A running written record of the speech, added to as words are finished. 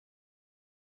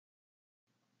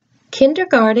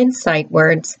Kindergarten Sight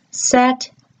Words,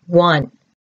 Set 1.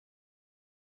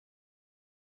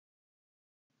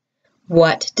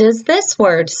 What does this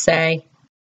word say?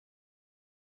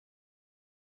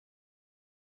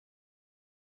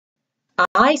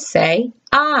 I say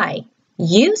I.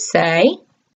 You say.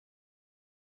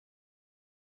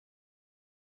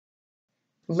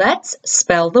 Let's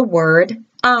spell the word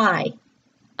I.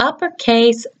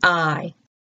 Uppercase I.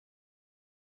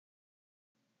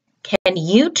 Can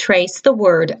you trace the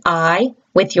word I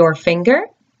with your finger?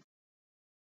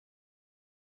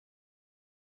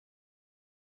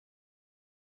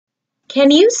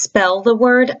 Can you spell the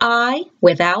word I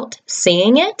without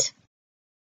seeing it?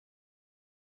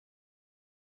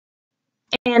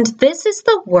 And this is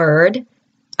the word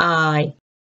I.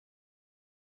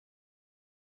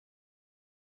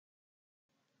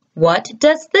 What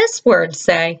does this word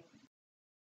say?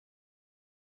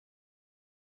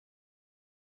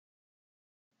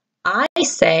 I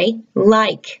say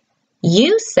like.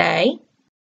 You say.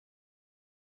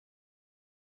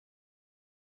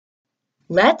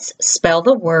 Let's spell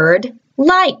the word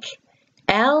like.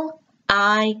 L-I-K-E.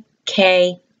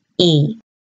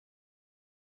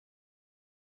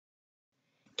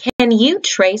 Can you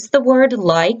trace the word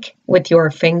like with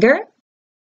your finger?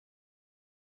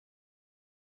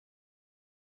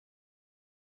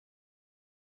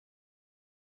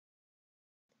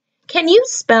 Can you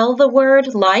spell the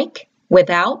word like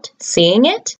without seeing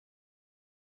it?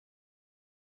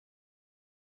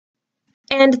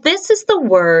 And this is the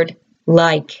word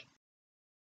like.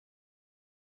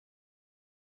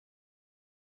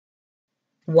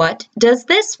 What does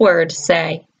this word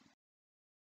say?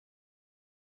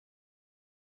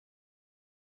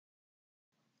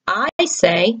 I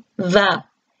say the.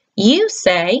 You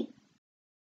say.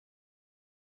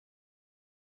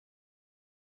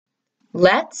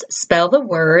 Let's spell the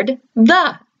word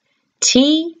the.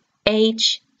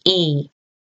 T-H-E.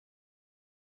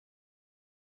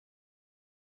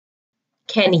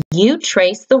 Can you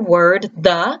trace the word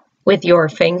the with your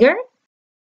finger?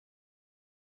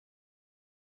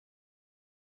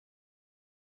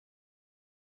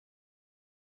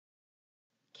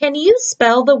 Can you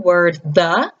spell the word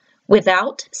the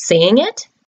without seeing it?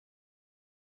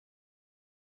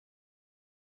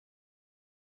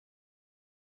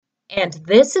 And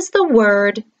this is the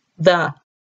word the.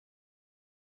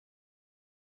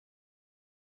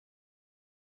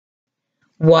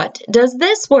 What does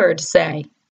this word say?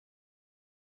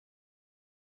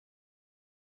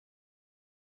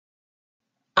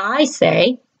 I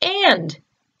say and.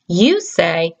 You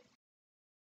say.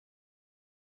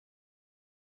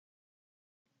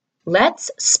 Let's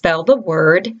spell the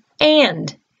word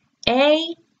and.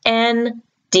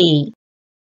 A-N-D.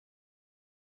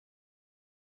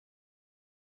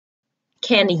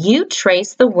 Can you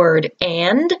trace the word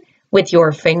and with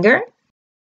your finger?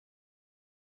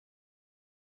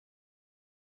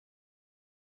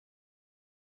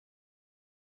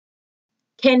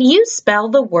 Can you spell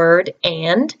the word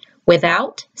and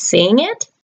without seeing it?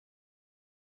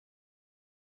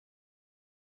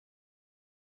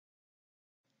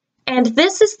 And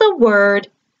this is the word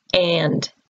and.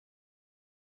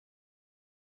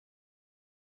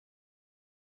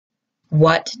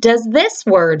 What does this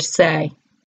word say?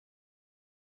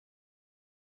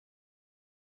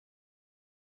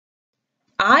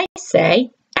 I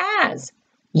say as.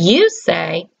 You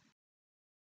say.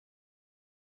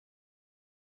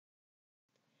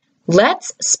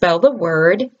 Let's spell the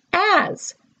word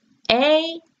as.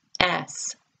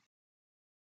 A-S.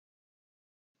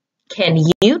 Can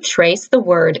you trace the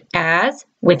word as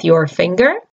with your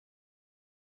finger?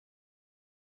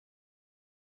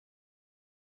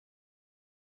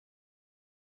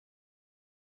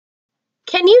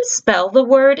 Can you spell the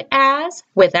word as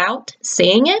without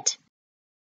seeing it?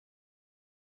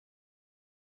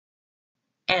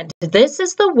 And this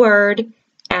is the word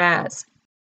as.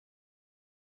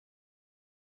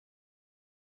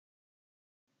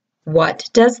 What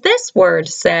does this word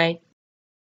say?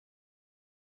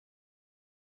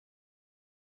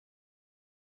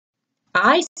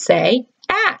 I say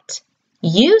at.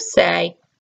 You say.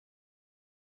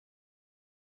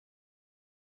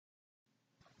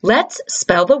 Let's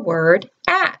spell the word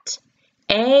at.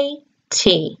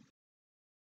 A-T.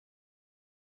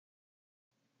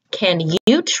 Can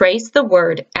you trace the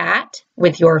word at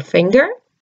with your finger?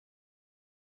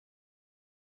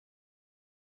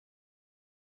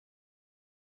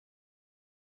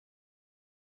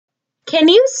 Can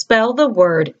you spell the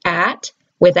word at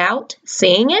without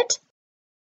seeing it?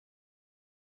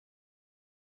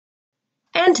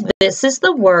 And this is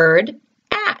the word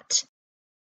at.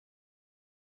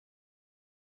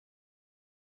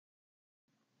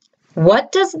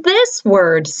 What does this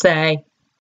word say?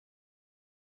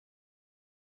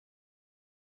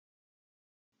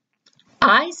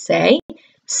 I say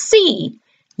see.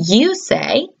 You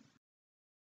say.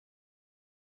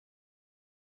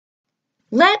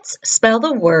 Let's spell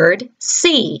the word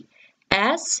see.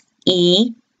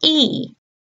 S-E-E.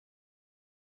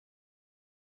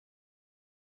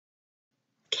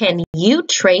 Can you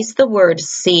trace the word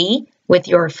see with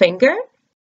your finger?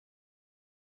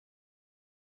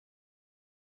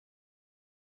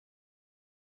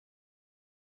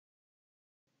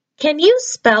 Can you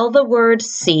spell the word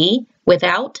see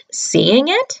without seeing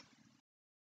it?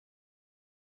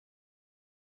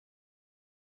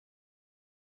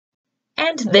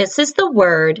 And this is the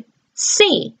word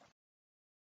see.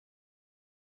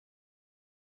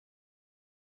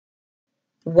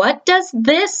 What does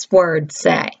this word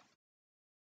say?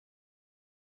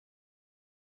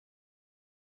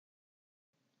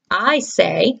 I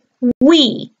say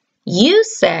we. You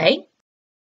say.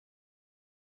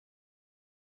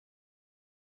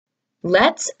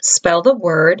 Let's spell the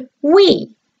word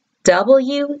we.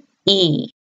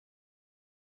 W-E.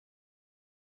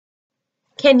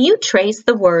 Can you trace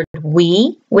the word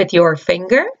we with your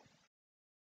finger?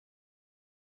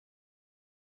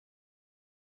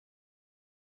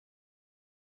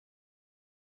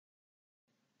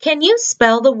 Can you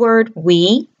spell the word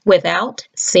we without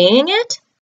seeing it?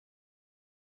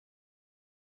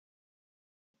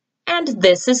 And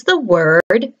this is the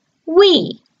word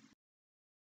we.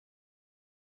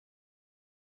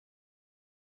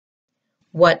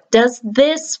 What does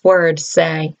this word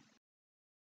say?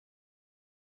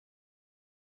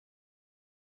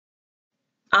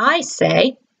 I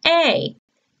say a.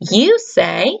 You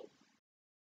say.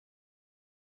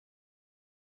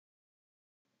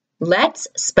 Let's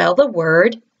spell the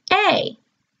word a.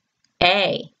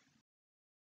 A.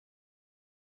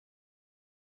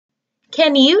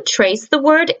 Can you trace the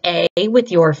word a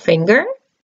with your finger?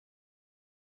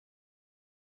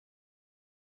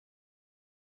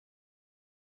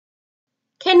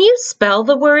 Can you spell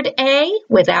the word a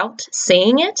without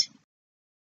seeing it?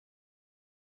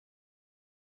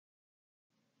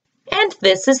 And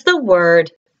this is the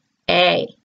word a.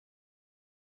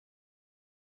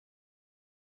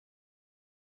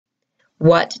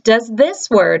 What does this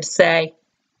word say?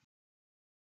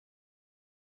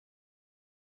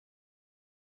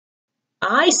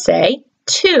 I say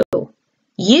two.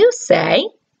 You say.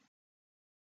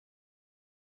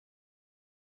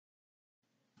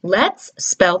 Let's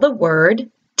spell the word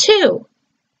two.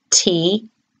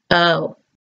 T-O.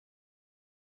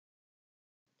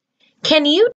 Can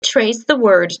you trace the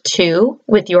word two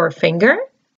with your finger?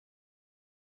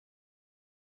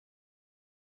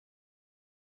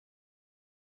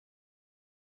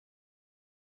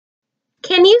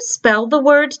 Can you spell the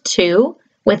word two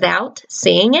without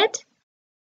seeing it?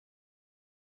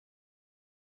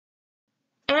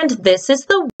 And this is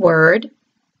the word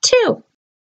two.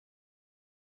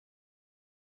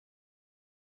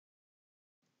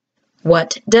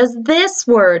 What does this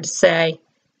word say?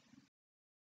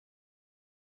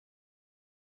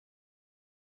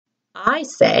 I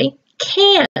say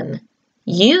can.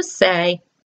 You say.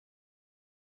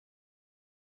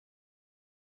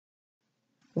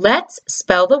 Let's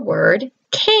spell the word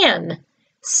can.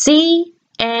 C-A-N.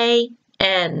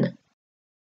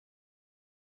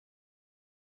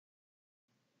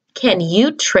 Can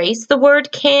you trace the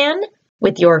word can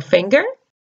with your finger?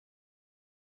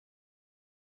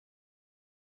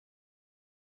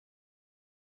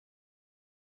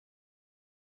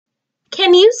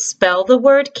 Can you spell the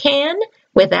word can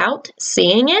without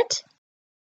seeing it?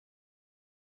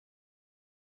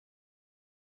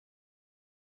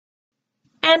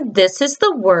 And this is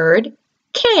the word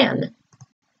can.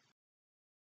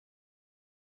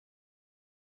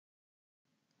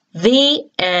 The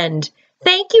end.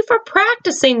 Thank you for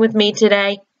practicing with me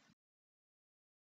today.